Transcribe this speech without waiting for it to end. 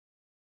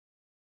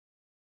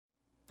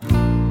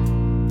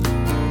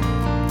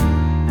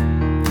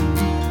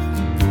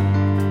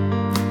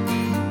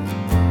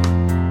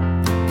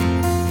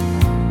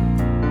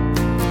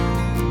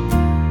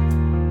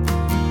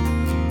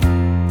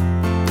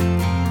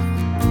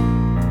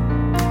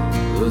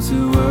Those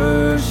who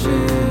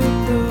worship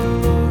the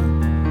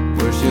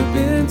Lord worship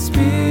in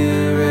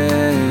spirit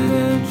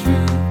and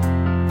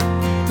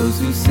truth. Those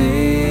who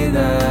say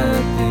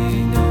that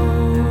they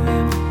know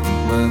Him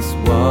must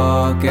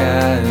walk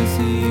as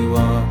He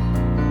walked.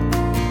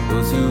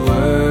 Those who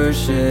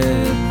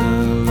worship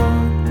the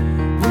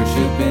Lord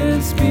worship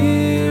in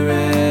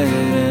spirit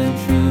and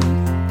truth.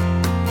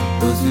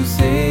 Those who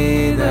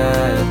say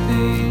that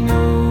they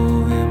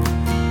know Him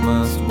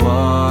must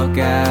walk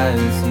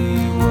as He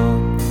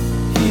walked.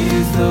 He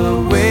is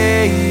the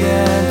way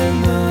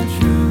and the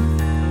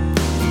truth,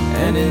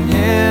 and in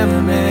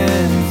Him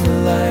is the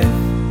life.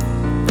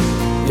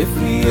 If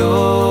we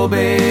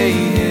obey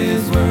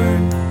His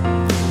word,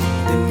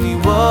 then we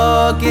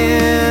walk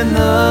in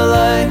the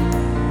light.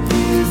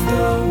 He is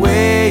the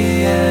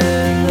way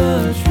and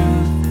the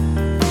truth,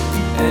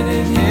 and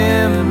in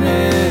Him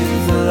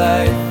is the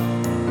life.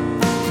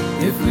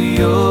 If we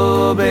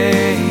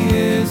obey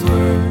His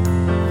word,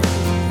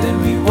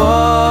 then we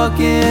walk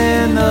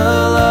in the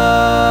light.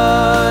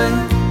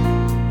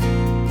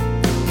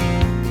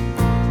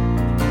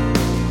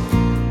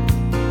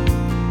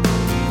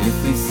 If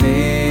we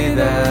say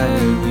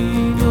that we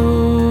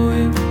know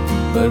Him,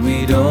 but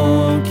we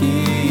don't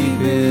keep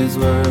His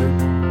word,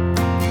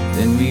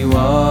 then we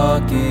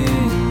walk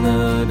in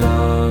the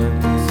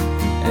darkness,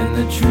 and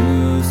the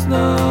truth's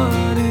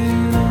not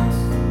in us.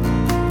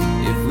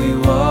 If we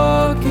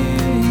walk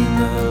in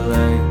the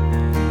light,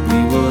 we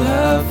will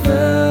have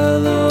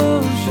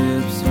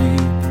fellowship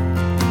sweet,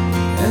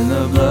 and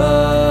the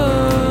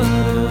blood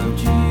of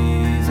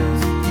Jesus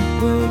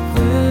will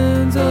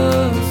cleanse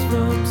us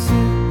from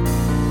sin.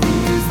 He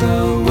is the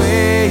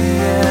way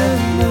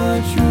and the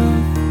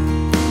truth,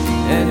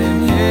 and in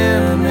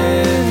Him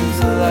is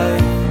the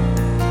life.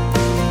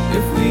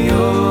 If we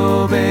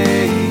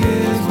obey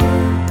His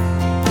word,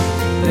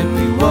 then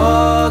we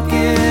walk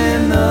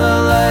in the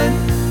light.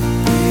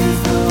 He is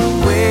the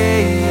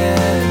way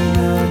and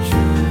the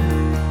truth,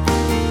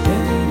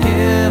 and in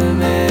Him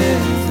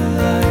is the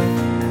life.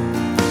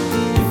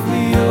 If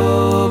we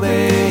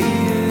obey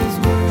His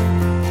word,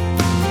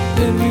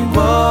 then we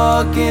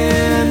walk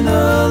in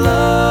the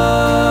light.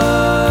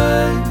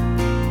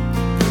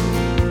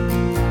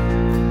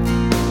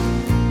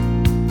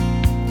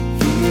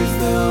 He is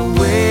the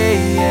way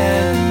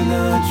and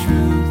the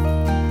truth,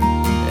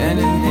 and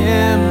in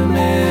Him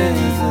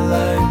is the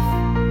life.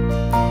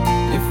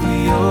 If we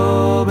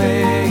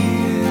obey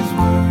His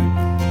word,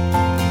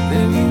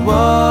 then we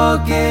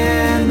walk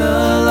in the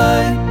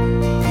light.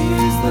 He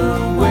is the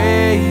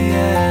way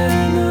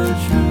and the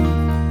truth,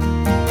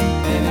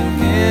 and in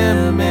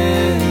Him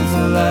is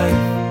the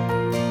life.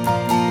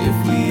 If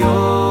we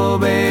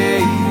obey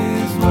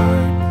His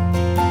word,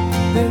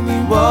 then we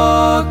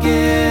walk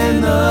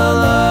in the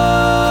light.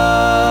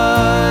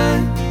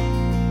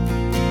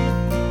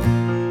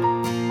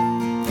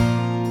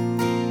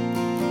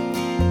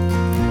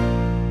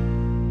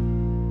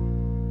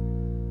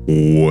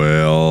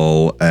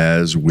 Well,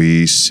 as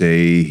we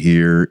say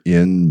here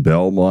in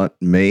Belmont,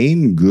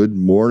 Maine, good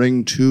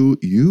morning to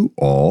you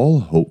all.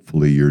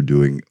 Hopefully you're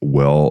doing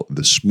well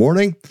this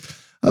morning.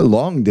 A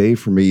long day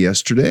for me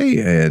yesterday,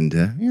 and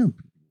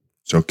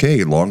it's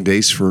okay. Long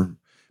days for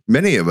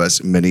many of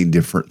us, many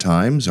different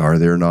times, are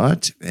there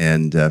not?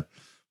 And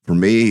for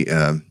me,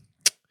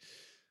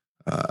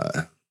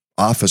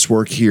 office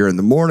work here in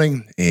the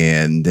morning,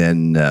 and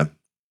then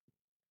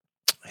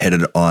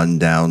headed on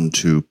down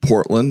to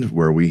Portland,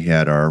 where we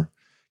had our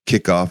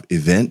kickoff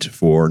event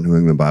for New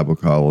England Bible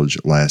College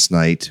last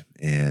night,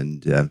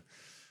 and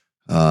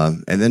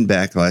then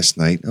back last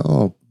night.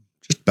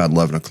 Just about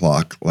 11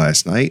 o'clock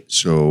last night.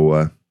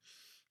 So,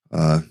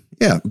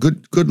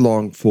 good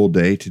long full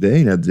day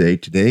today. Another day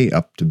today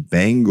up to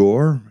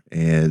Bangor,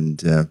 and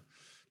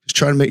just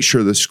trying to make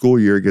sure the school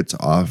year gets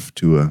off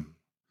to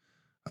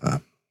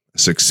a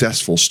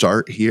successful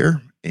start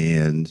here,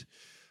 and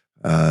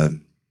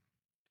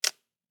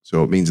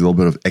so it means a little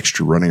bit of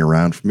extra running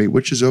around for me,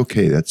 which is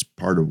okay. That's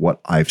part of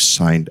what I've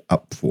signed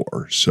up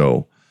for.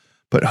 So,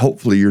 but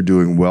hopefully you're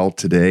doing well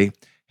today.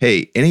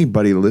 Hey,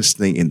 anybody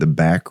listening in the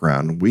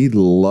background, we'd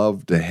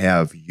love to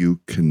have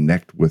you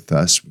connect with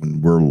us when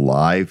we're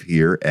live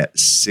here at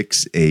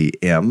 6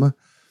 a.m.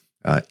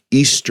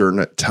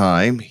 Eastern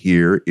time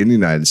here in the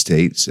United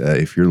States.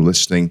 If you're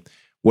listening,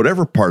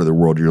 whatever part of the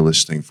world you're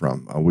listening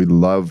from, we'd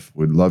love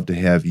to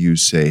have you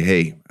say,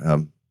 hey,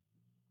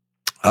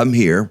 I'm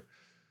here.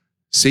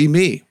 See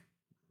me.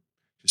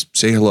 Just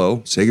say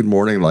hello, say good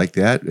morning like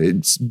that.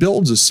 It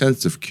builds a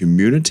sense of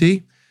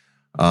community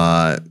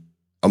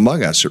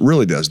among us. It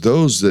really does.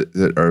 Those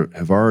that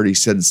have already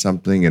said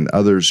something and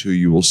others who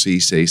you will see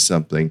say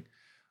something,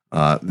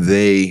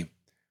 they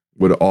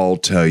would all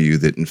tell you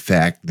that, in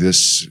fact,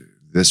 this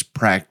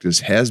practice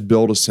has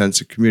built a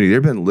sense of community.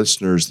 There have been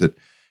listeners that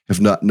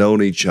have not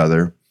known each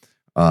other,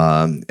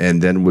 and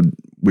then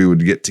we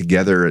would get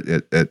together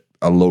at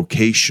a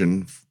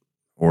location,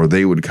 or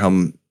they would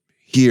come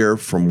here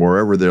from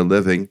wherever they're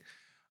living,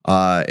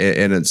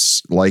 and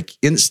it's like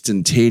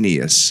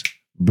instantaneous,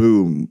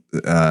 boom,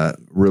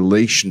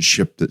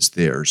 relationship that's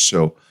there.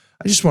 So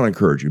I just want to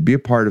encourage you, be a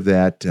part of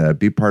that,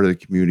 be part of the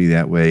community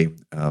that way.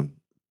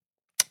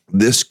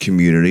 This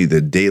community,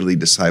 the Daily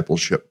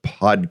Discipleship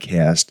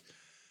Podcast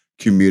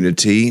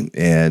community,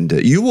 and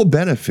you will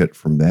benefit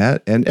from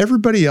that, and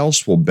everybody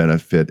else will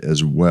benefit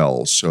as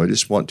well. So I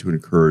just want to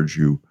encourage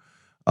you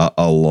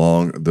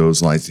along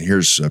those lines. And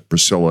here's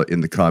Priscilla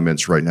in the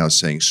comments right now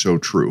saying, so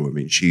true. I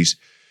mean,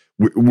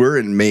 we're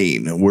in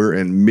Maine. We're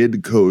in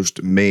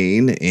mid-coast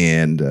Maine,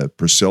 and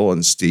Priscilla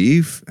and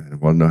Steve, I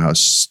want to know how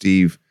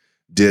Steve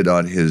did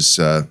on his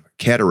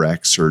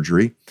cataract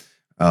surgery.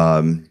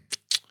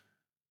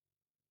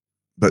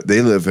 But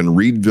they live in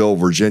Reedville,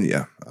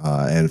 Virginia,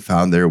 and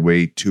found their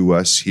way to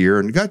us here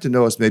and got to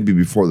know us maybe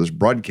before this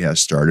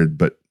broadcast started,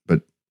 but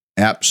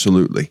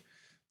absolutely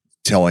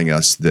telling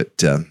us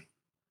that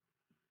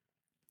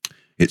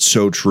it's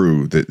so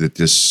true that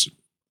this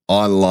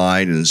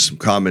online and some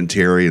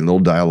commentary and a little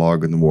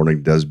dialogue in the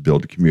morning does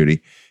build a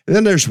community. And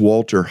then there's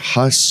Walter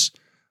Huss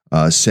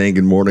saying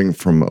good morning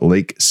from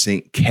Lake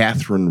St.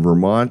 Catherine,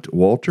 Vermont.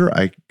 Walter,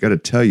 I got to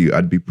tell you,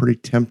 I'd be pretty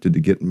tempted to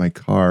get in my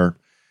car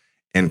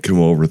and come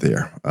over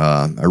there.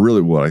 I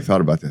really would. I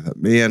thought about that. I thought,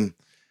 man,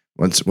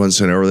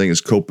 once everything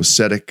is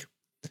copacetic,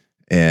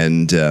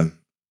 and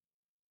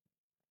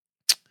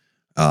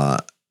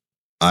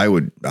I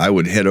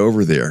would head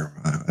over there.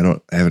 I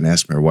haven't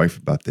asked my wife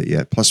about that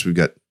yet. Plus, we've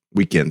got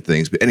weekend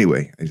things. But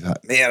anyway, I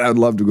thought, man, I'd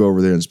love to go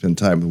over there and spend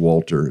time with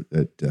Walter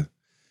at the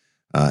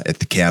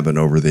cabin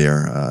over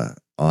there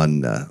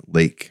on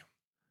Lake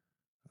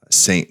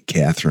St.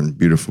 Catherine.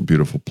 Beautiful,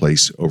 beautiful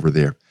place over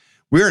there.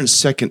 We're in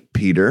 2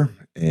 Peter.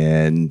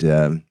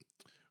 And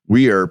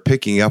we are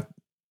picking up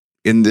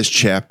in this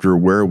chapter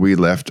where we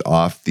left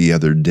off the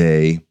other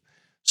day.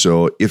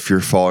 So if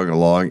you're following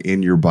along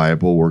in your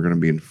Bible, we're going to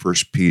be in 2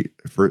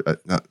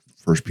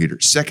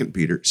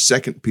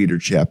 Peter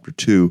chapter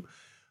 2.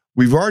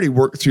 We've already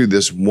worked through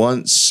this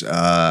once,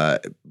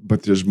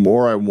 but there's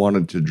more I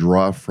wanted to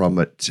draw from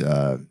it.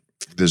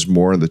 There's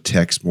more in the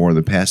text, more in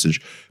the passage.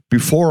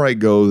 Before I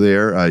go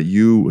there,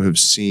 you have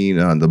seen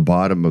on the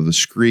bottom of the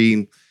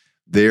screen,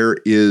 there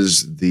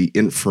is the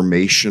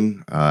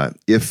information.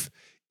 If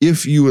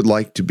you would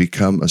like to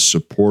become a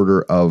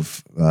supporter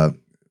of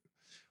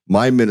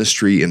my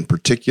ministry in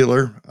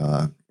particular,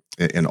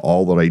 and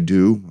all that I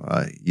do,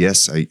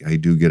 yes, I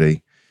do get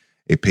a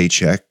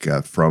paycheck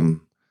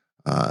from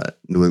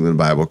New England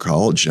Bible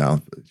College.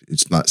 Now,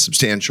 it's not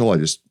substantial. I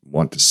just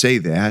want to say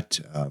that.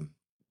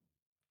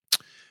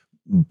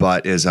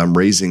 But as I'm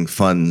raising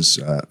funds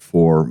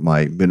for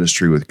my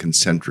ministry with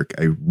Concentric,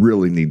 I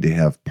really need to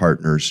have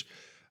partners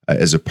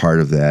as a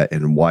part of that.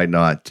 And why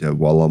not,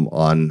 while I'm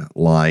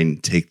online,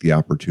 take the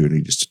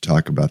opportunity just to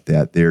talk about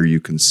that. There you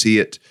can see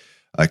it,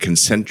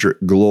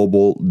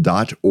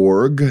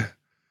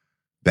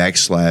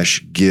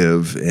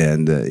 concentricglobal.org/give.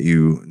 And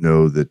you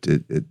know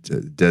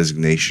that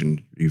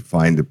designation, you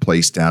find a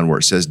place down where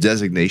it says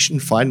designation,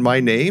 find my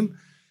name.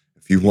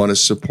 If you want to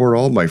support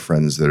all my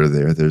friends that are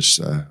there, there's,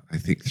 I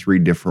think, 3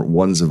 different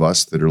ones of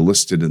us that are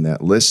listed in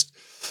that list.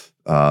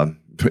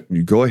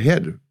 You go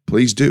ahead.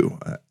 Please do.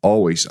 I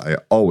always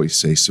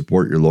say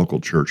support your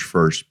local church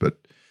first, but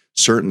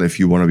certainly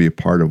if you want to be a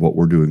part of what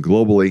we're doing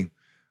globally,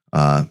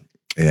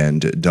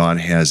 and Don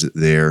has it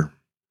there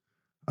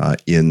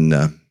in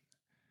the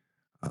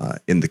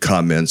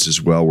comments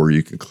as well, where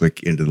you can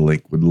click into the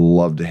link. Would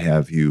love to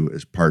have you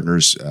as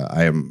partners.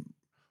 I am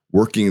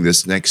working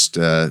this next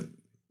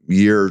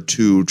year or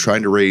two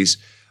trying to raise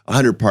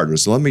 100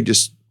 partners. So let me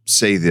just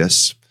say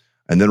this,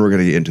 and then we're going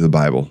to get into the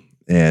Bible.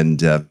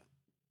 And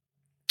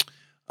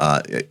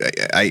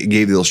I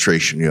gave the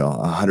illustration,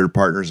 100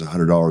 partners,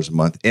 $100 a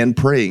month, and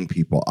praying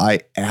people. I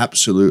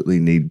absolutely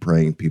need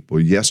praying people.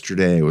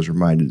 Yesterday, I was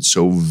reminded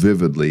so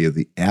vividly of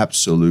the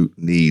absolute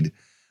need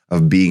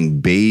of being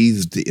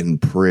bathed in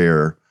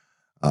prayer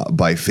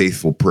by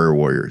faithful prayer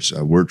warriors.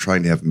 We're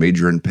trying to have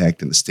major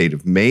impact in the state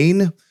of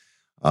Maine.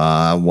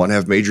 Want to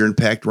have major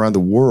impact around the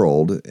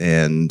world,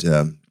 and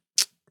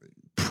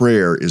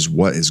prayer is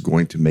what is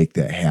going to make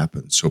that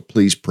happen. So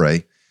please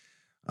pray.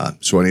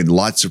 So I need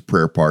lots of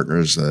prayer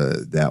partners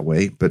that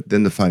way, but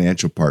then the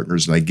financial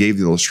partners. And I gave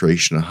the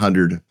illustration,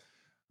 100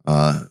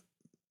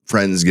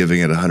 friends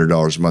giving at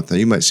 $100 a month. Now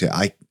you might say,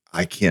 I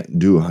can't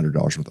do $100 a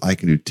month. I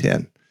can do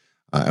 10.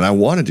 And I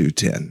want to do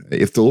 10.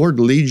 If the Lord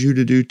leads you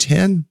to do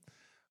 10,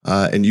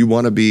 and you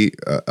want to be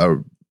a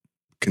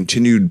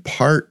continued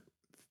part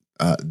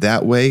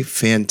that way,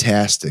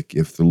 fantastic.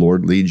 If the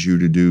Lord leads you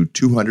to do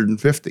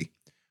 250,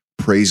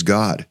 praise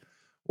God.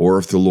 Or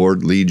if the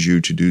Lord leads you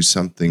to do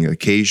something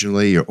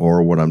occasionally,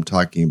 or what I'm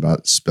talking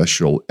about,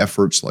 special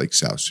efforts like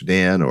South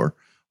Sudan or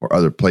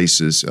other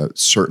places,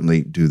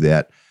 certainly do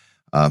that.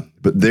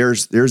 But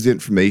there's the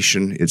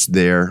information. It's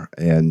there,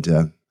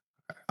 and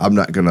I'm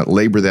not going to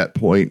labor that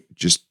point.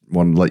 Just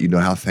want to let you know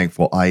how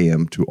thankful I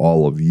am to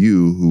all of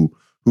you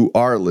who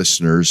are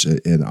listeners,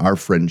 and our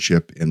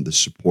friendship and the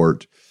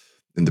support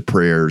and the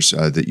prayers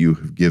that you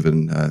have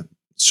given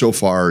so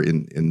far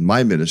in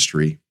my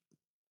ministry.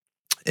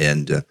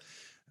 And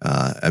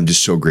I'm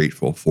just so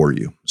grateful for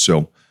you.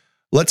 So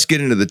let's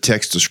get into the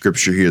text of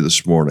Scripture here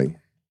this morning.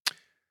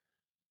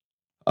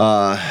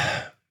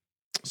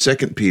 2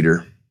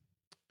 Peter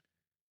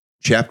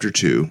chapter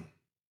 2.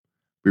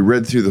 We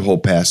read through the whole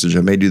passage.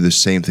 I may do the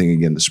same thing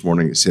again this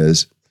morning. It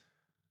says,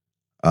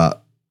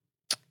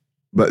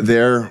 but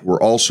there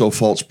were also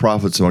false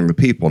prophets among the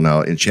people.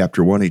 Now, in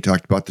chapter 1, he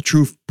talked about the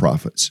true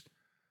prophets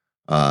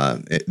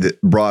that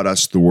brought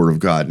us the word of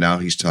God. Now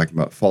he's talking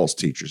about false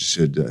teachers. He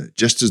said,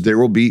 just as there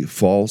will be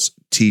false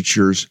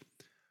teachers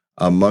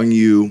among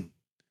you,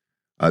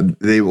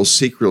 they will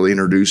secretly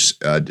introduce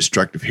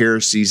destructive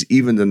heresies,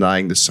 even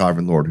denying the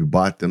sovereign Lord who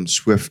bought them,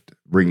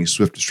 bringing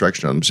swift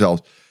destruction on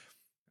themselves.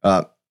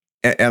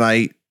 And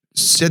I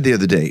said the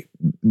other day,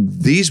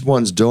 these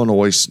ones don't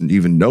always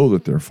even know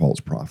that they're false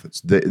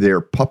prophets.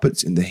 They're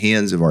puppets in the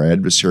hands of our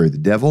adversary, the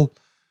devil.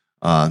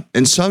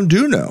 And some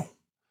do know,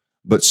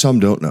 but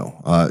some don't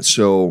know.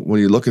 So when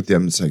you look at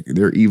them, it's like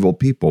they're evil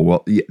people.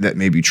 Well, yeah, that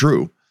may be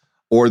true.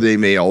 Or they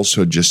may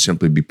also just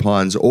simply be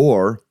pawns.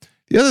 Or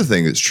the other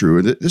thing that's true,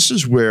 and this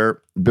is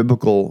where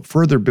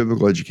further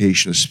biblical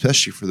education,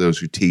 especially for those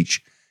who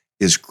teach,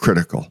 is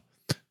critical.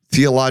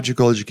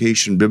 Theological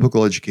education,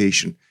 biblical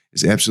education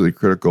is absolutely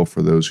critical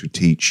for those who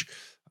teach,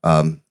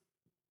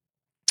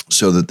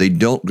 so that they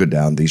don't go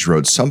down these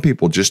roads. Some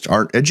people just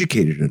aren't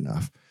educated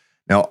enough.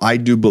 Now, I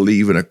do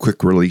believe in a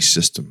quick release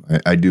system.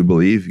 I do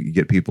believe you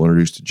get people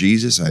introduced to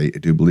Jesus. I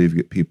do believe you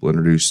get people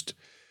introduced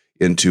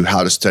into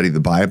how to study the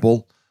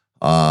Bible,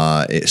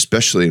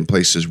 especially in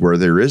places where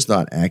there is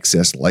not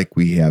access like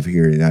we have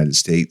here in the United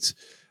States.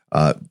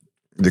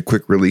 The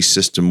quick release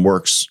system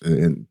works,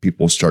 and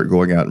people start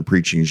going out and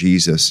preaching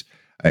Jesus,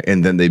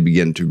 and then they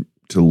begin to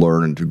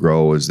learn and to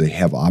grow as they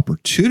have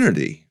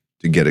opportunity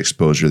to get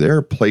exposure. There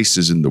are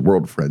places in the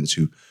world, friends,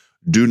 who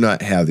do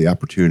not have the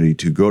opportunity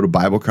to go to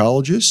Bible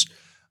colleges,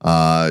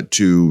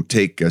 to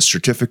take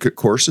certificate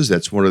courses.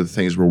 That's one of the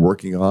things we're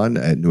working on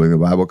at New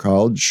England Bible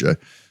College.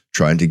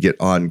 Trying to get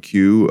on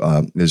queue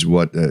is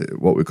what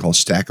we call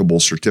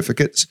stackable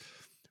certificates,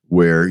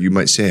 where you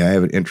might say, I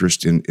have an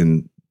interest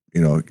in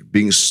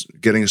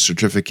getting a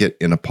certificate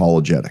in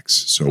apologetics.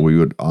 So we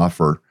would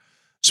offer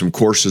some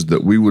courses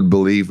that we would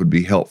believe would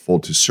be helpful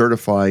to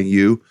certifying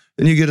you.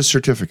 Then you get a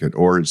certificate,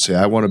 or say,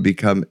 I want to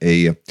become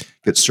a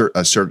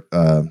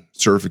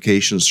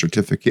certification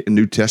certificate in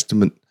New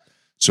Testament.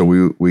 So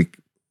we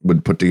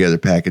would put together a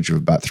package of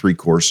about 3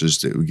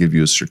 courses that would give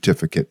you a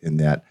certificate in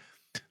that.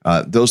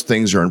 Those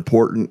things are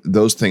important.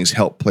 Those things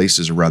help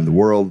places around the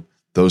world.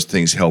 Those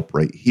things help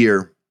right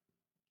here.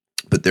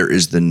 But there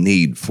is the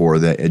need for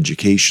that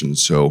education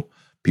so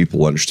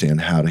people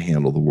understand how to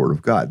handle the Word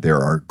of God.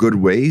 There are good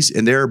ways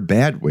and there are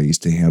bad ways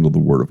to handle the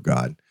Word of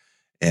God.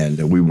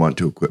 And we want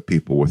to equip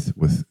people with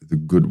the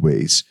good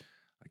ways,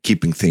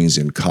 keeping things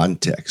in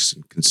context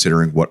and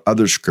considering what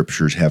other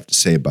scriptures have to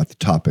say about the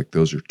topic.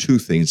 Those are 2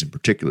 things in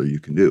particular you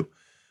can do.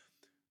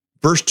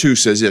 Verse 2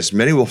 says this,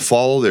 many will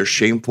follow their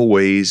shameful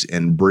ways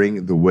and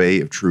bring the way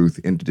of truth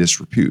into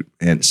disrepute.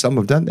 And some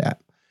have done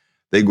that.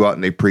 They go out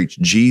and they preach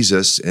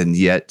Jesus, and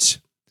yet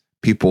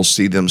people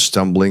see them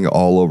stumbling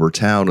all over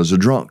town as a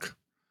drunk.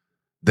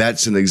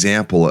 That's an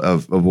example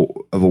of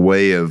a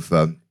way of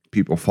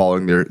people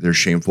following their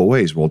shameful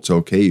ways. Well, it's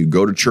okay. You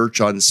go to church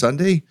on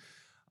Sunday.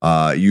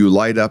 You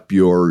light up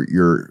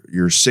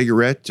your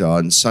cigarette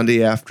on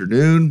Sunday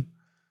afternoon.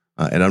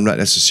 And I'm not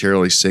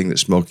necessarily saying that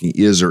smoking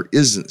is or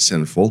isn't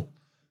sinful.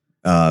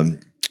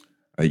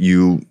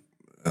 You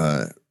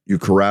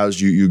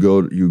carouse, you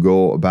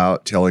go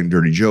about telling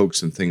dirty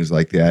jokes and things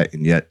like that,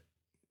 and yet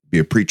be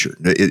a preacher.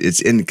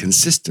 It's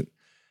inconsistent.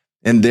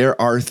 And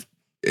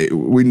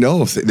we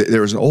know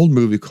there was an old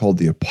movie called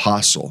The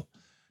Apostle.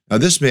 Now,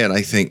 this man,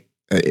 I think,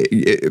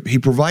 he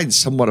provides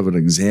somewhat of an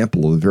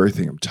example of the very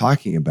thing I'm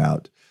talking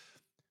about.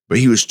 But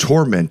he was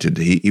tormented.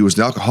 He was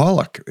an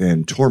alcoholic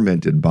and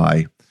tormented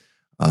by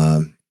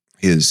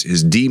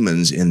his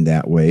demons in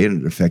that way,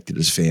 and it affected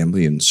his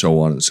family and so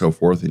on and so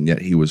forth. And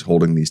yet he was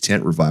holding these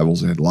tent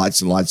revivals that had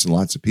lots and lots and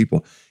lots of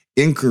people,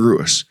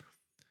 incongruous.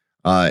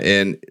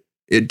 And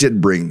it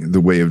did bring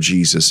the way of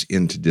Jesus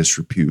into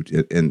disrepute.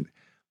 And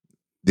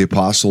the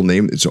Apostle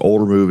name, it's an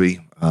older movie,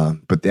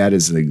 but that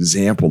is an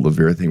example of the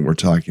very thing we're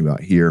talking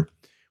about here,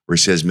 where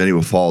he says, many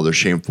will follow their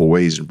shameful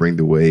ways and bring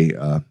the way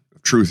of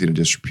truth into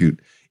disrepute.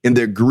 In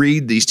their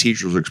greed, these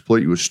teachers will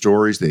exploit you with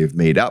stories they have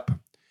made up.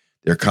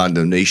 Their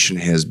condemnation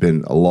has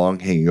been long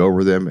hanging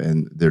over them,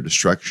 and their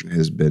destruction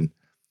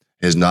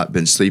has not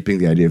been sleeping.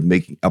 The idea of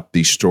making up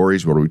these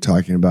stories, what are we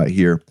talking about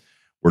here?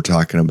 We're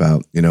talking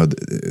about,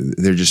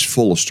 they're just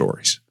full of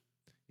stories.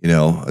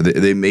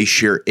 They may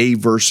share a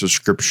verse of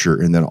scripture,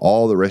 and then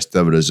all the rest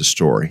of it is a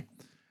story.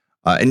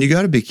 And you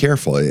got to be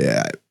careful.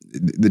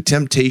 The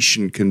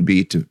temptation can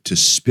be to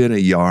spin a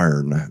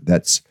yarn.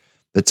 That's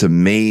a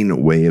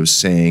main way of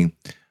saying,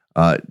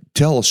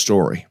 tell a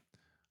story.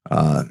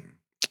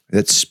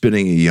 That's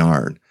spinning a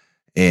yarn.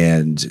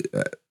 And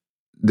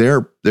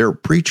there are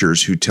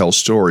preachers who tell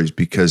stories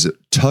because it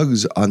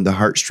tugs on the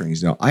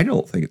heartstrings. Now, I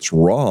don't think it's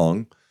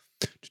wrong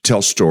to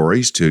tell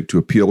stories to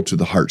appeal to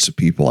the hearts of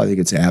people. I think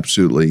it's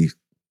absolutely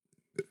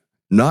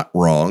not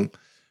wrong.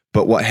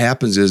 But what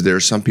happens is there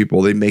are some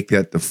people, they make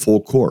that the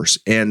full course,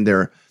 and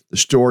they're The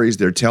stories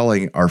they're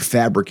telling are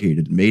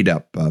fabricated, made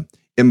up,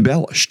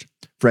 embellished.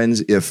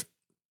 Friends, if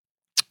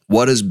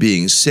what is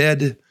being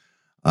said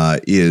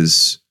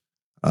is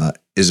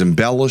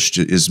embellished,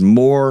 is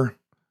more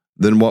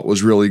than what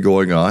was really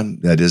going on,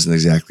 that isn't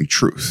exactly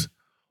truth.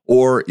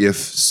 Or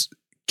if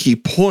key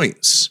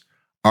points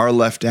are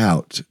left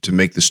out to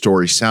make the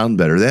story sound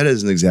better, that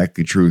isn't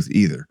exactly truth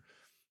either.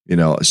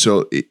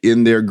 So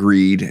in their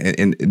greed,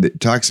 and it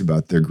talks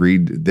about their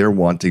greed, they're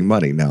wanting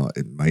money. Now,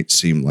 it might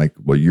seem like,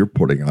 well, you're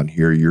putting on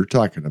here, you're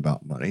talking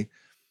about money,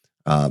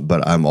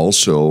 but I'm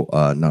also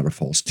not a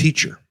false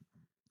teacher.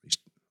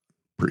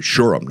 Pretty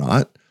sure I'm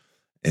not.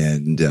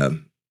 And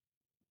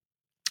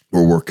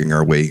we're working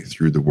our way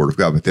through the Word of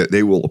God, but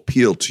they will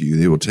appeal to you.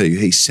 They will tell you,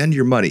 hey, send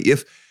your money.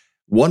 If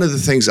one of the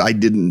things I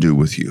didn't do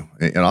with you,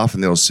 and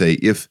often they'll say,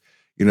 if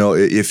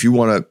you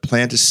want to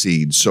plant a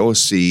seed, sow a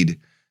seed,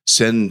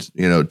 send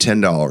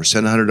 $10,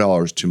 send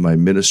 $100 to my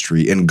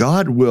ministry, and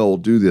God will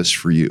do this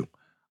for you.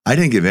 I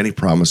didn't give any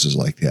promises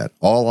like that.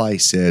 All I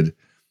said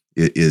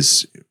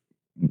is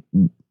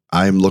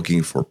I'm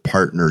looking for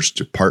partners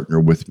to partner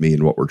with me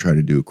in what we're trying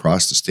to do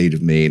across the state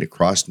of Maine,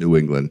 across New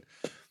England,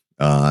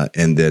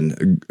 and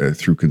then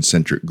through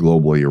Concentric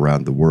globally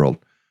around the world.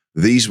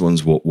 These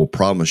ones will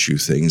promise you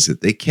things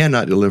that they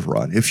cannot deliver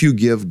on. If you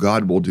give,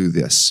 God will do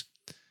this.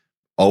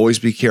 Always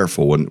be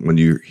careful when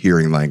you're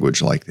hearing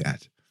language like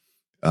that.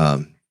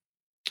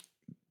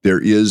 There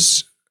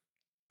is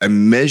a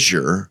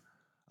measure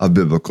of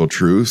biblical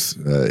truth.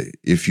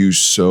 If you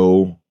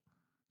sow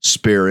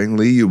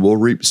sparingly, you will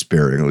reap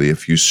sparingly.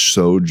 If you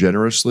sow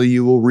generously,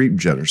 you will reap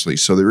generously.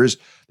 So there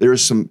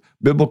is some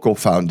biblical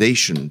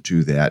foundation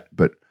to that,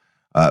 but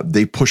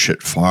they push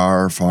it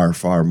far, far,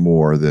 far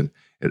more than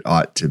it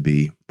ought to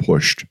be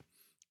pushed,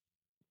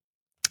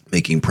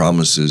 making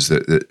promises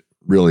that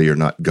really are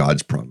not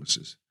God's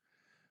promises.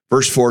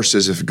 Verse 4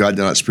 says, if God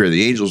did not spare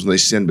the angels when they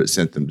sinned, but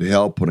sent them to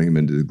hell, putting them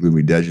into the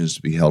gloomy dungeons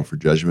to be held for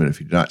judgment, if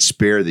he did not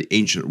spare the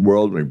ancient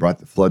world when he brought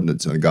the flood and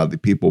its ungodly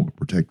people, but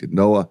protected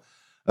Noah,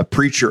 a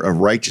preacher of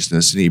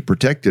righteousness, and he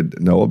protected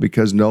Noah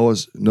because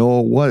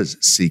Noah was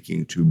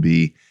seeking to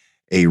be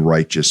a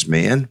righteous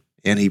man,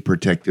 and he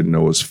protected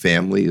Noah's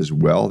family as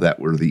well. That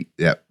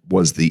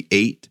was the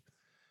 8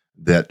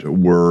 that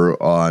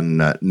were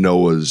on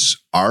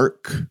Noah's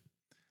ark.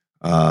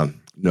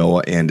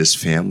 Noah and his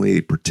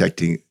family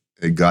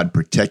God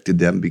protected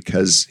them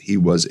because he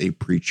was a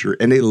preacher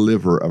and a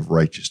liver of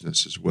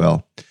righteousness as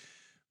well.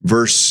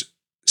 Verse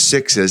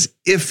 6 says,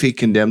 if he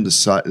condemned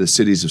the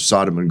cities of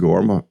Sodom and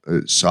Gomorrah,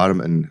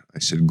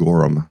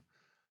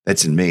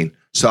 that's in Maine,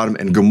 Sodom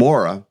and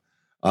Gomorrah,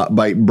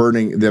 by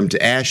burning them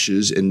to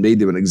ashes and made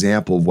them an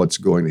example of what's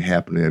going to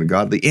happen to the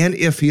ungodly, and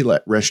if he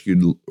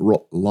rescued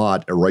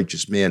Lot, a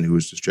righteous man who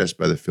was distressed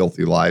by the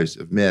filthy lives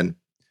of men,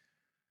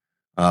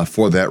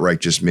 for that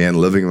righteous man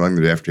living among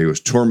them after he was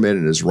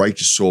tormented in his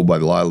righteous soul by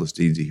the lawless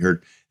deeds he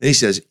heard. And he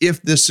says,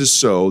 if this is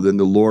so, then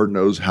the Lord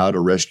knows how to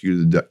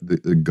rescue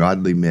the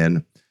godly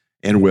men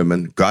and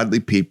women, godly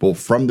people,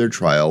 from their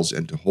trials,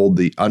 and to hold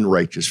the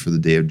unrighteous for the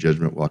day of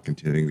judgment while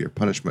continuing their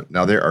punishment.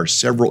 Now, there are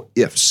several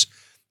ifs.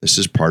 This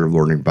is part of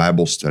learning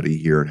Bible study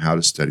here and how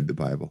to study the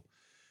Bible.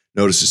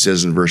 Notice it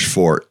says in verse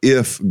 4,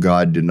 if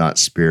God did not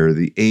spare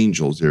the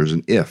angels, there's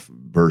an if.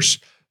 Verse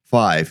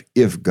 5,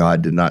 if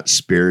God did not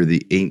spare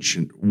the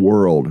ancient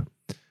world,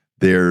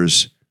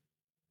 there's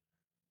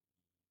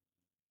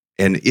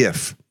an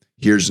if.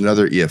 Here's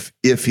another if.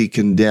 If he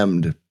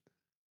condemned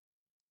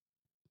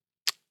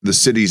the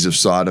cities of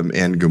Sodom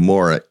and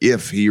Gomorrah,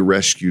 if he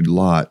rescued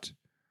Lot,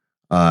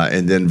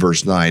 and then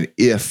verse 9,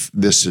 if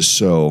this is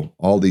so,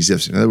 all these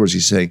ifs. In other words,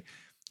 he's saying,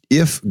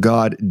 if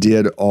God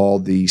did all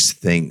these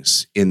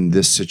things in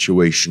this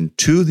situation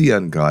to the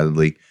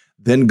ungodly,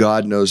 then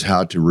God knows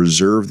how to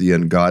reserve the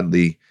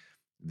ungodly,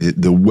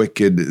 the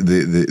wicked,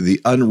 the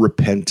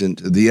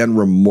unrepentant, the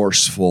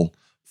unremorseful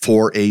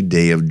for a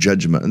day of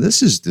judgment. And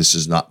this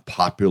is not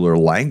popular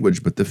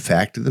language, but the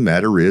fact of the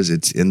matter is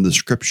it's in the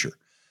scripture.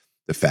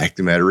 The fact of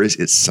the matter is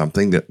it's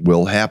something that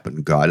will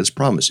happen. God has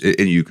promised.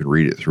 And you can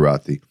read it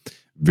throughout the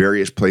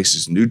various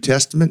places in the New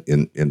Testament,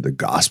 in the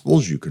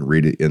Gospels. You can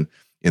read it in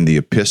the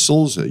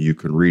epistles. You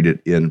can read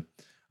it in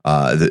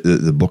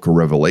the book of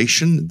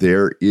Revelation.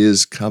 There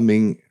is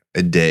coming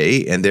a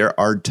day, and there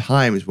are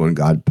times when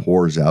God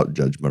pours out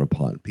judgment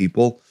upon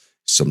people,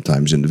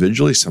 sometimes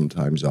individually,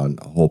 sometimes on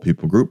a whole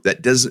people group.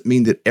 That doesn't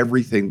mean that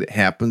everything that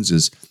happens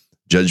is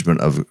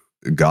judgment of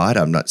God.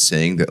 I'm not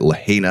saying that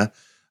Lahaina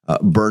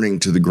burning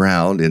to the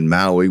ground in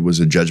Maui was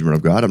a judgment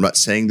of God. I'm not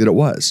saying that it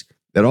was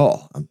at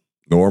all,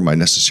 nor am I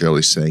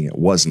necessarily saying it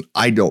wasn't.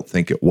 I don't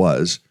think it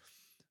was.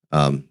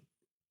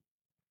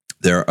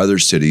 There are other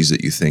cities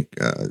that you think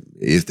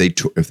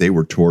if they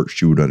were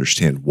torched, you would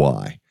understand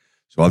why.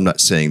 So I'm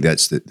not saying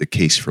that's the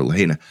case for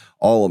Lahaina.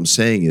 All I'm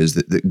saying is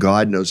that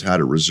God knows how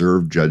to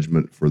reserve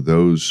judgment for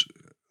those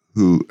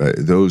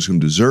whom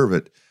deserve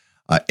it,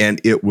 and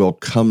it will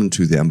come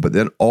to them. But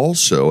then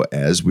also,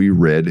 as we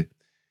read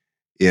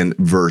in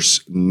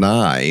verse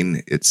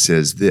 9, it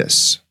says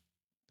this.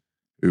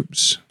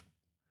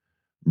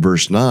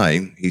 verse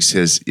 9, he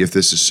says, if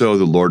this is so,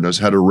 the Lord knows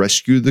how to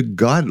rescue the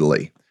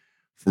godly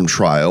from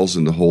trials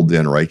and to hold the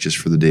unrighteous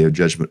for the day of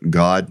judgment.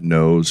 God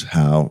knows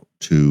how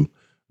to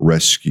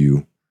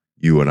rescue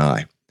you and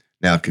I.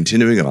 Now,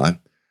 continuing on,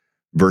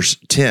 verse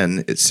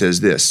 10, it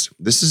says this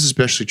is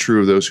especially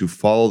true of those who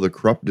follow the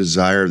corrupt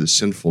desire of the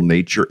sinful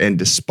nature and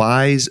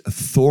despise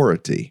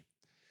authority.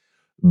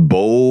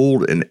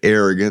 Bold and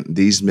arrogant,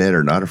 these men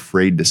are not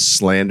afraid to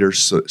slander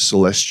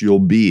celestial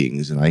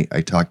beings. And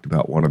I talked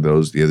about one of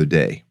those the other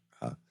day.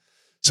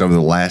 Some of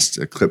the last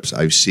clips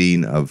I've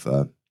seen of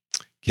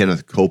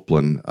Kenneth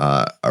Copeland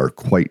are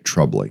quite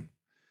troubling.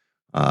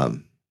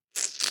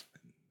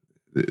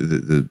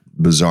 The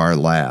bizarre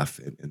laugh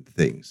and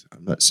things.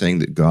 I'm not saying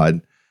that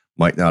God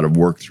might not have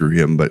worked through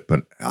him, but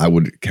I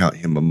would count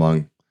him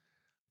among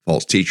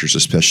false teachers,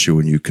 especially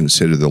when you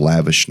consider the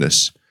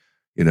lavishness.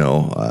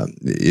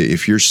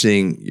 If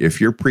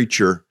your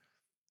preacher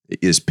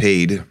is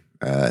paid,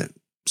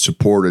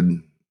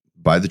 supported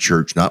by the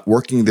church, not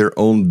working their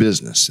own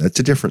business, that's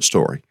a different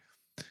story.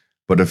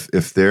 But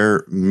if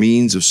their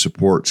means of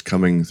support's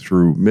coming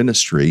through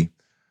ministry,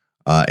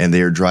 and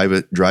they are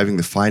driving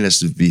the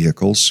finest of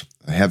vehicles,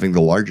 having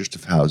the largest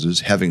of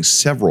houses, having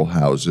several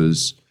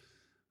houses,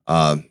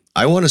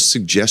 I want to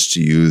suggest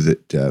to you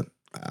that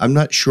I'm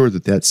not sure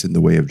that that's in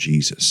the way of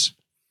Jesus.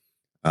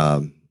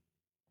 I'm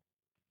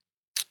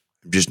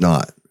just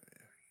not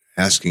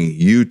asking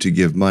you to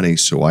give money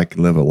so I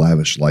can live a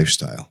lavish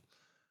lifestyle.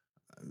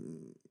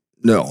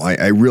 No,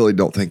 I really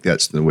don't think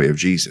that's in the way of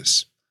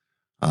Jesus.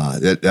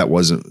 That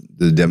wasn't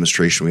the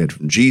demonstration we had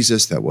from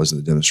Jesus. That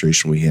wasn't the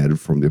demonstration we had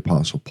from the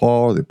Apostle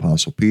Paul, the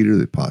Apostle Peter,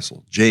 the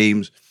Apostle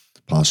James,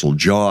 Apostle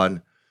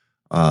John,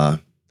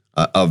 of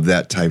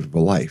that type of a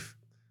life.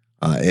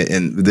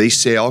 And they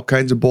say all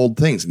kinds of bold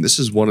things. And this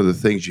is one of the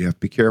things you have to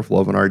be careful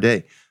of in our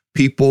day.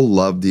 People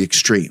love the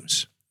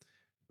extremes.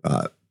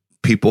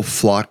 People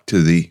flock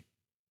to the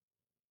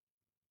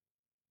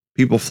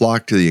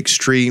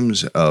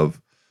extremes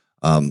of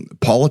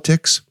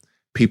politics.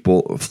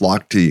 People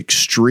flock to the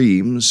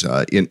extremes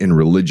in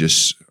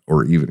religious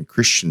or even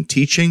Christian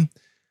teaching.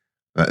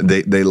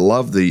 They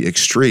love the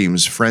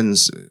extremes.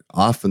 Friends,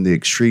 often the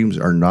extremes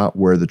are not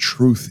where the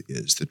truth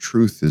is. The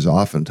truth is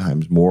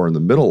oftentimes more in the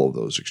middle of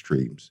those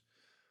extremes.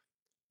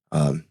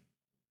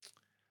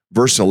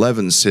 Verse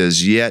 11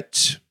 says,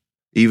 yet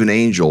even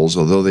angels,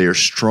 although they are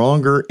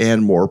stronger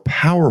and more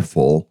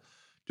powerful,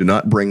 do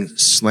not bring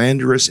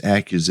slanderous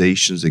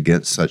accusations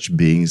against such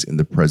beings in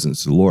the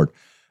presence of the Lord.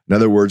 In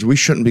other words, we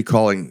shouldn't be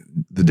calling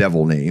the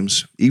devil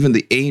names, even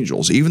the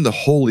angels, even the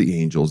holy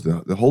angels,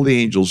 the holy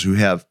angels who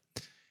have,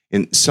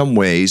 in some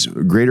ways,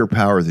 greater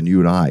power than you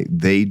and I.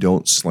 They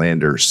don't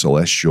slander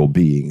celestial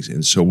beings.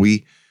 And so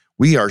we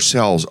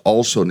ourselves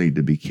also need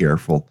to be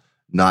careful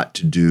not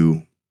to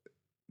do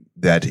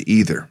that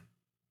either.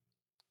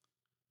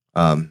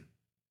 But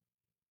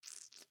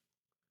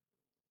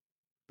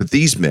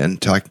these men,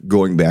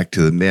 going back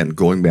to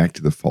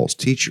the false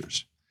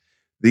teachers,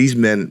 these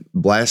men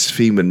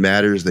blaspheme in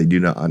matters they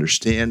do not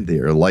understand. They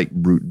are like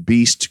brute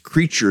beasts,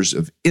 creatures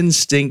of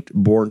instinct,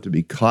 born to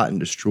be caught and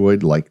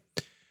destroyed. Like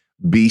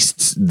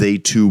beasts, they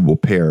too will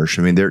perish.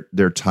 I mean,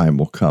 their time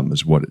will come,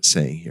 is what it's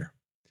saying here.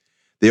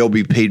 They'll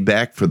be paid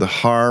back for the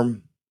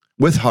harm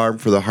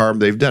for the harm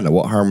they've done. And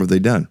what harm have they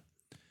done?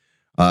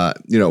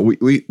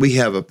 We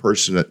have a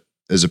person that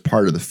is a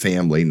part of the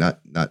family, not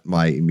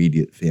my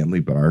immediate family,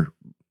 but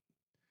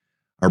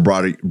our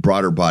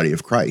broader body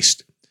of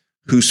Christ,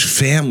 whose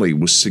family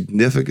was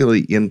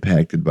significantly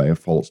impacted by a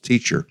false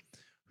teacher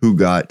who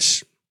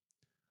got,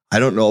 I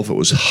don't know if it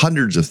was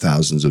hundreds of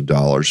thousands of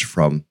dollars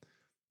from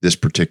this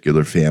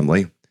particular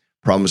family,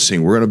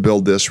 promising we're going to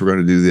build this, we're going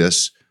to do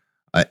this,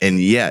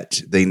 and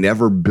yet they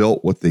never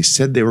built what they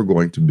said they were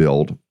going to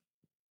build.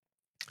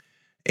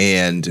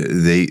 And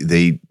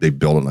they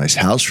built a nice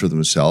house for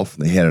themselves,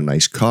 and they had a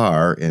nice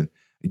car. And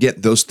again,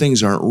 those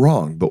things aren't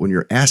wrong. But when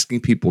you're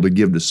asking people to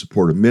give to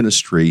support a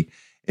ministry,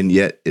 and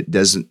yet it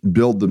doesn't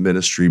build the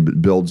ministry,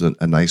 but builds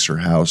a nicer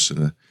house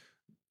and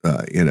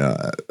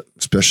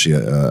especially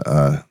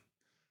a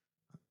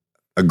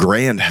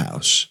grand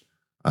house,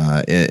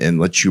 and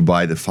lets you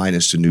buy the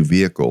finest of new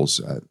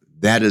vehicles,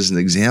 that is an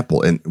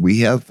example. And we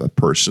have a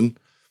person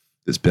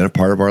that's been a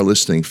part of our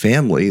listening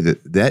family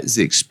that is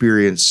the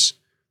experience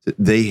that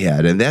they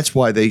had, and that's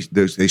why they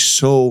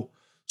so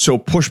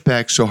push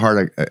back so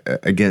hard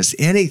against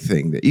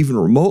anything that even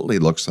remotely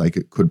looks like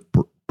it could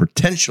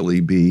potentially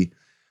be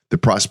the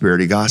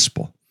prosperity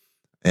gospel.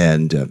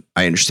 And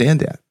I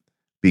understand that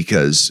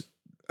because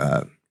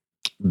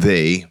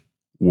they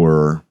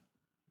were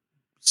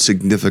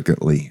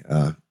significantly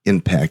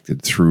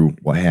impacted through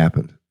what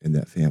happened in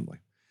that family.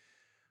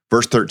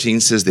 Verse 13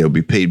 says they'll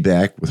be paid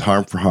back with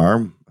harm for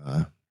harm,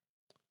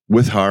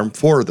 with harm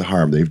for the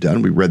harm they've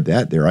done. We read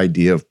that. Their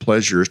idea of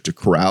pleasure is to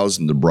carouse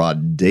in the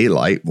broad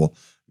daylight. Well,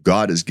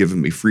 God has given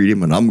me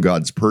freedom, and I'm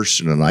God's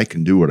person, and I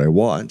can do what I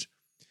want.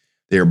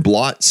 They are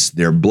blots,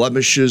 they're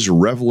blemishes,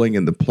 reveling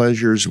in the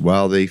pleasures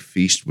while they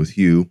feast with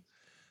you.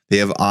 They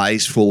have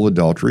eyes full of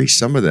adultery.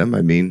 Some of them,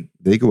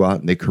 they go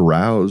out and they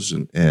carouse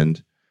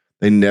and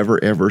They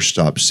never, ever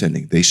stop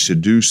sinning. They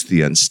seduce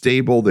the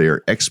unstable. They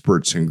are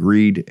experts in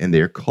greed, and they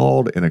are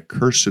called an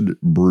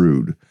accursed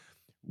brood.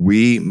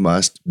 We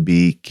must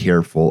be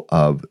careful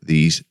of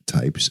these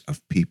types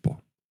of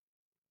people.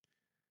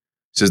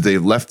 It says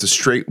they've left the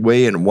straight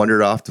way and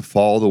wandered off to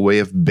follow the way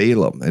of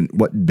Balaam. And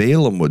what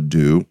Balaam would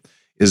do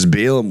is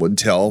Balaam would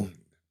tell,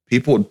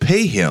 people would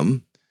pay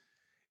him,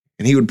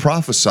 and he would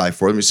prophesy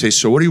for them. He'd say,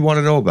 so what do you want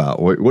to know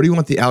about? What do you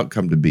want the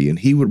outcome to be? And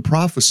he would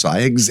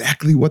prophesy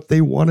exactly what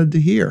they wanted to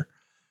hear.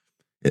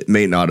 It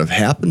may not have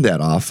happened that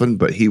often,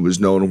 but he was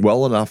known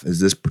well enough as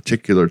this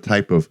particular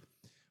type of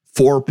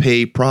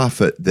for-pay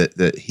prophet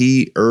that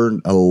he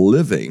earned a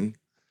living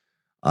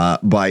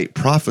by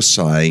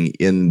prophesying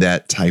in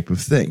that type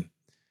of thing.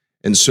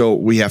 And so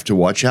we have to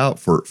watch out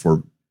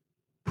for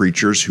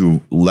preachers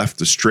who left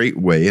the straight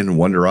way and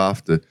wander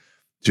off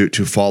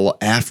to follow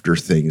after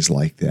things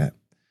like that.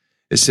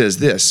 It says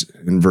this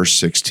in verse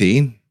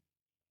 16.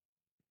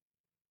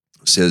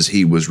 It says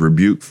he was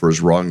rebuked for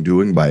his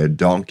wrongdoing by a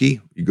donkey.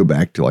 You go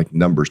back to like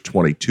Numbers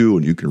 22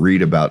 and you can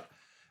read about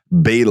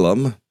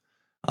Balaam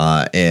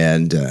God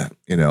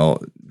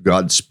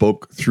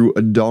spoke through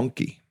a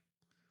donkey.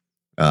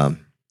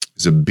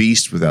 He's a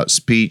beast without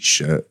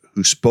speech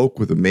who spoke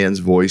with a man's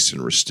voice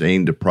and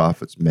restrained the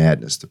prophet's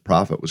madness. The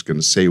prophet was going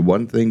to say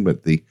one thing,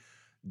 but the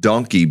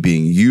donkey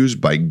being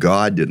used by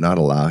God did not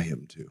allow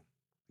him to.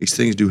 These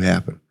things do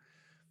happen.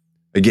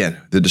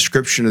 Again, the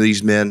description of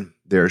these men,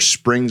 there are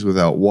springs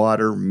without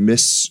water,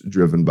 mists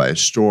driven by a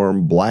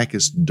storm,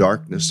 blackest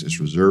darkness is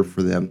reserved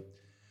for them.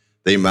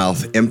 They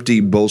mouth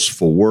empty,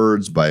 boastful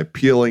words by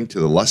appealing to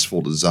the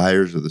lustful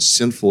desires of the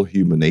sinful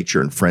human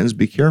nature. And friends,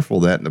 be careful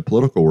of that in the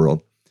political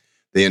world.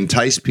 They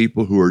entice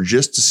people who are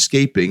just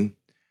escaping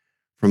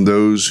from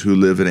those who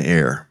live in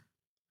error.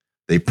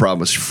 They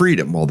promise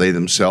freedom while they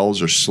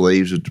themselves are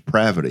slaves of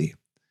depravity.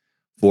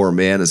 For a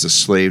man is a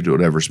slave to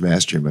whatever's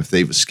master him. If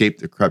they've escaped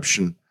the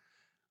corruption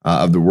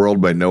of the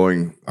world by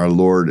knowing our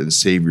Lord and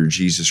Savior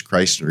Jesus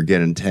Christ and are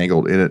again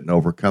entangled in it and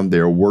overcome, they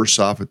are worse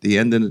off at the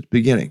end than at the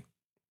beginning.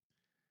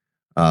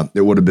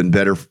 It would have been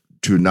better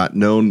to not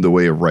known the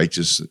way of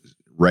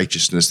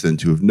righteousness than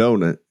to have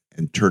known it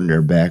and turned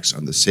their backs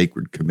on the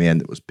sacred command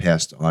that was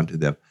passed on to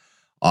them,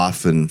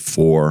 often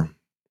for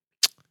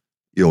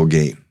ill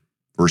gain.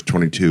 Verse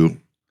 22,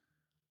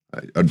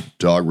 a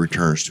dog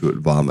returns to its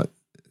vomit.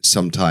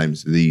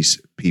 Sometimes these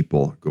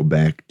people go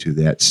back to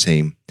that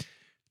same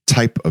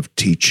type of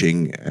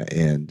teaching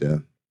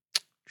and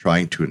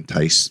trying to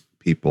entice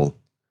people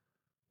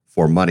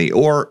for money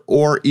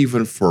or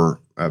even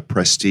for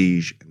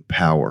prestige and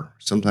power.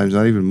 Sometimes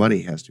not even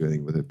money has to do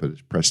anything with it, but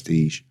it's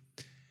prestige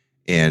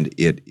and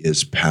it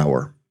is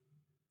power.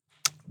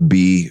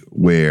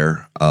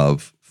 Beware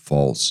of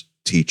false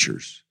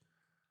teachers.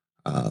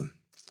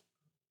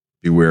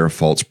 Beware of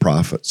false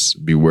prophets.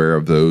 Beware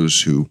of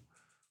those who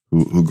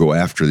go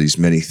after these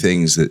many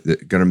things that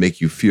are going to make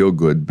you feel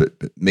good, but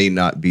may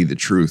not be the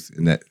truth.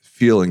 And that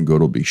feeling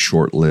good will be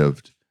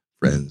short-lived,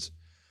 friends.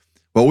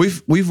 Well,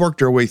 we've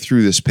worked our way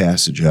through this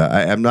passage.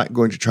 I'm not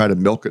going to try to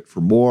milk it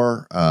for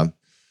more. I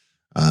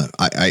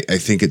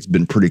think it's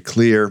been pretty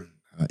clear.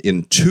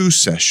 In 2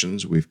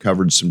 sessions, we've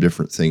covered some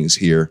different things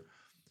here.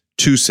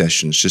 2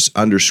 sessions, just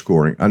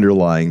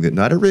underlying that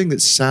not everything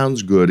that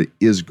sounds good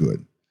is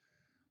good.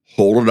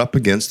 Hold it up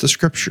against the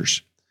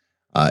Scriptures.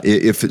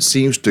 If it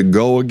seems to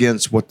go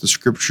against what the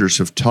Scriptures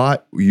have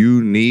taught,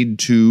 you need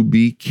to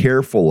be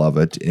careful of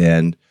it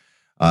and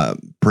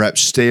perhaps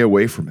stay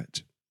away from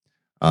it.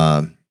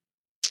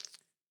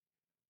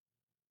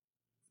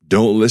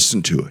 Don't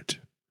listen to it.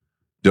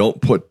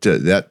 Don't put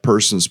that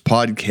person's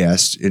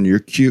podcast in your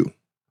queue.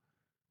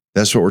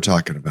 That's what we're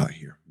talking about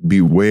here.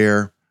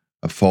 Beware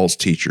of false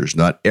teachers.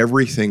 Not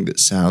everything that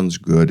sounds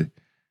good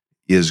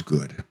is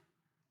good.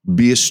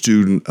 Be a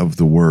student of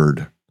the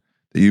Word,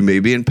 that you may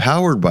be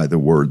empowered by the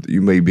Word, that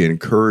you may be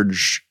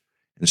encouraged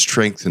and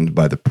strengthened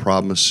by the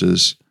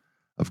promises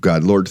of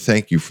God. Lord,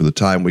 thank you for the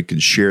time we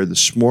could share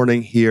this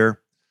morning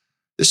here.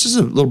 This is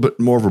a little bit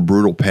more of a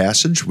brutal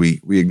passage. We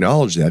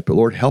acknowledge that, but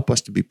Lord, help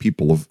us to be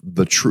people of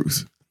the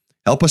truth.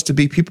 Help us to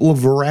be people of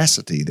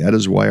veracity. That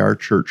is why our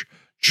church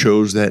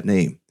chose that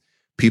name.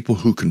 People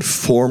who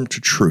conform to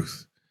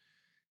truth.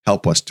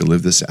 Help us to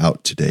live this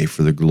out today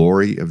for the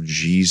glory of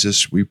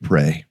Jesus, we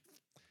pray.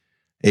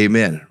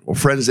 Amen. Well,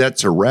 friends,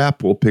 that's a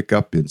wrap. We'll pick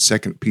up in 2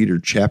 Peter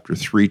chapter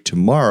 3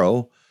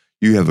 tomorrow.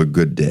 You have a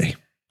good day.